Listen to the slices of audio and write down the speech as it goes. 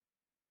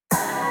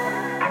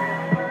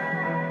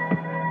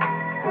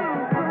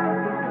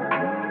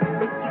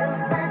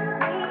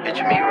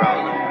me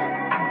rollin',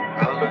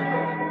 rollin',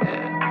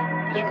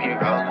 yeah. Bitch me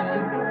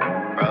rollin',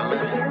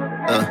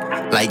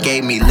 rollin'. Like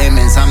gave me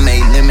lemons, I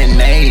made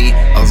lemonade.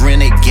 A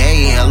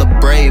renegade, hella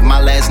brave.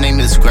 My last name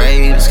is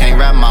Graves. Can't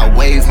ride my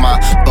wave, my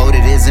boat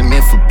it isn't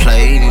meant for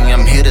play.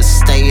 I'm here to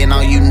stay, and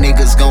all you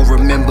niggas gon'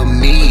 remember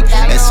me.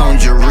 That's on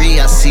jury.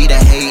 I see the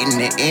hate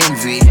and the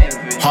envy.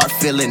 Heart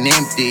feeling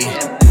empty.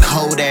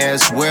 Cold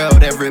ass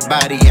world,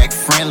 everybody act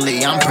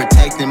friendly. I'm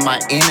protecting my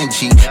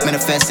energy,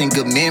 manifesting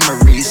good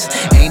memories.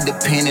 Ain't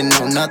depending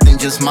on nothing,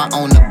 just my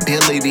own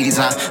abilities.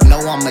 I know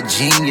I'm a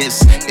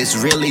genius, it's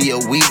really a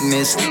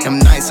weakness. Them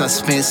nights I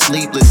spent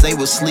sleepless, they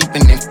was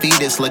sleeping in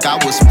fetus. Look,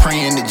 I was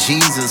praying to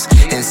Jesus,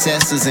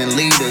 ancestors and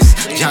leaders.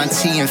 John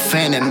T and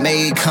Phantom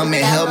May, come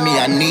and help me,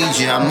 I need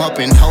you. I'm up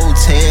in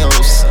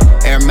hotels,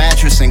 air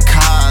mattress and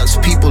cars.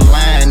 People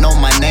lying on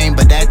my name,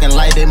 but acting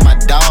like they my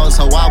dogs.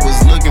 So I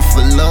was looking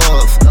for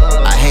love.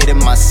 I hated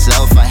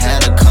myself, I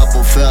had a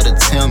couple failed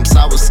attempts.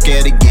 I was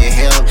scared to get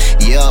help,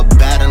 yeah,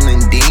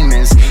 battling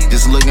demons.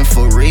 Just looking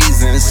for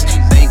reasons,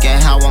 thinking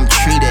how I'm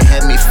treated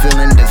had me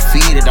feeling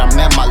defeated. I'm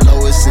at my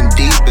lowest and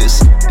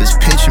deepest, this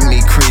picture me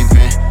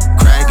creeping.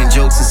 Cracking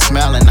jokes and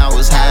smiling, I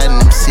was hiding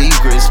them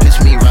secrets. Bitch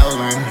me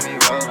rolling,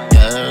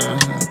 yeah.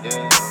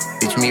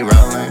 Bitch me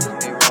rolling,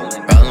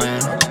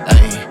 rolling,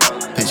 ayy.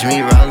 Bitch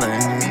me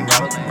rolling,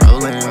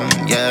 rolling,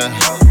 yeah.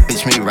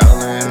 Bitch me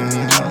rolling,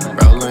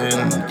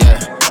 rolling, yeah.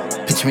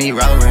 Bitch me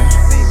rolling,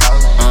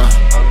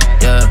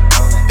 yeah.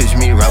 Bitch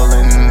me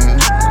rolling,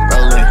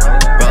 rolling,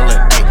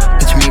 rolling, ayy.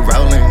 Bitch me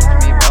rolling,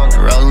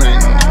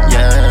 rolling,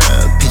 yeah.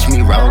 Bitch me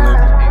rolling,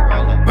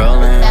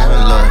 rolling,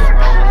 look.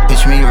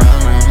 Bitch me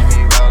rolling,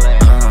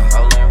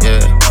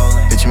 yeah.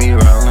 Bitch me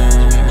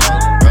rolling,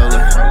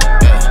 rolling,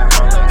 yeah.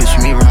 Bitch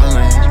me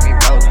rolling,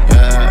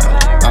 yeah.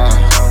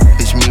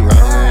 Bitch me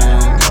rolling,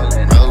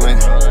 rolling,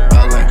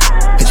 rolling.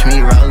 Bitch me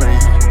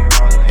rolling,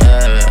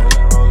 yeah.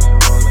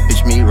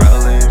 Bitch me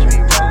rolling,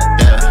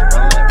 yeah,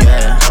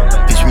 yeah.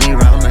 Bitch me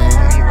rolling,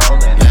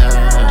 yeah.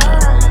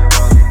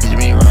 Bitch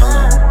me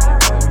rolling,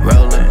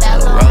 rolling,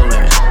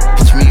 rolling.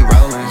 Bitch me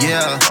rolling,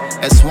 yeah.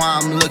 That's why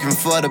I'm looking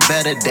for the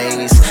better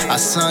days. I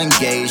sun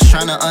gaze,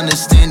 tryna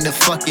understand the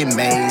fucking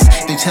maze.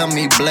 They tell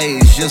me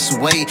blaze, just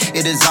wait,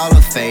 it is all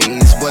a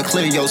phase. Boy,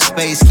 clear your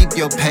space, keep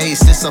your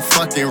pace, it's a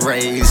fucking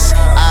race.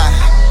 I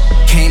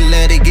can't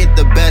let it get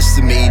the best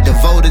of me.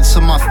 Devoted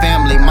to my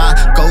family, my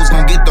goals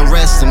gon' get the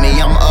rest of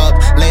me. I'm up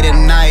late at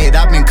night,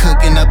 I've been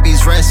cooking up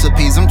these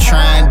recipes. I'm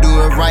trying to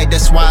do it right,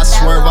 that's why I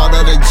swerve all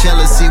of the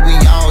jealousy. We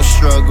all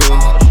struggle.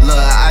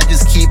 Look, I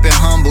just keep it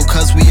humble,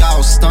 cause we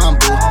all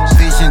stumble.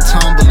 Vision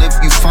tumble, if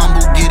you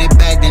fumble, get it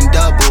back then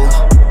double.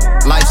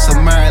 Life's a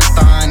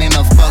marathon in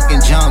a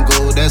fucking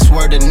jungle. That's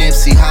where the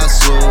Nipsey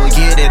hustle.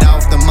 Get it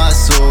off the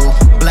muscle.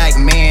 Black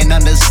man,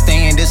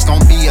 understand it's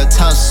gon' be a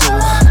tussle.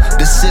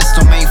 The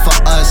system ain't for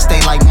us, they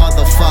like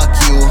motherfuck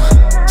you.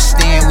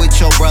 Stand with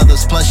your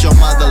brothers, plus your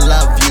mother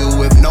love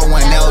you if no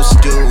one else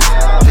do.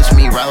 Bitch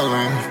me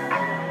rolling,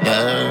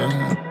 yeah.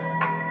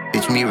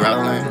 Bitch me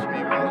rolling,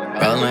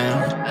 rolling,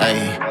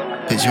 ayy.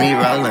 Bitch me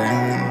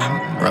rolling,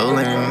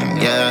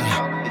 rolling, yeah.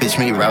 Bitch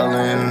me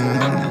rolling,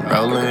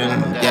 rolling,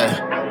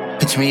 yeah.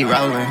 Bitch me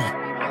rolling,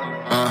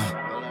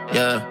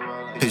 yeah.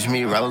 Bitch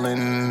me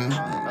rolling,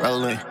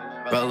 rolling,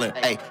 rolling,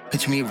 ayy.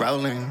 Bitch me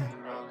rolling,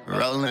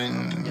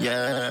 rolling,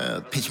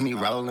 yeah. Bitch me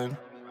rolling,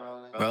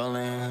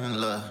 rolling,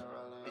 look.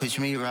 Bitch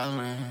me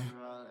rolling,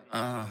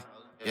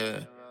 yeah.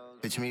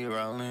 Bitch me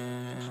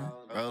rolling,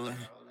 rolling,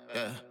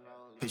 yeah.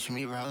 Bitch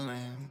me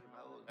rolling,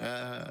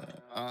 yeah,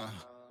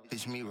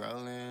 Bitch me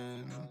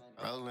rolling,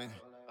 rolling,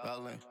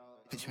 rolling.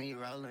 Bitch me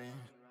rolling,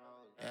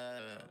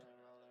 yeah.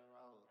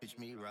 Bitch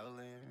me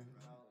rolling,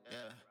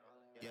 yeah,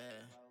 yeah.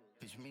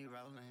 Bitch me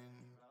rolling.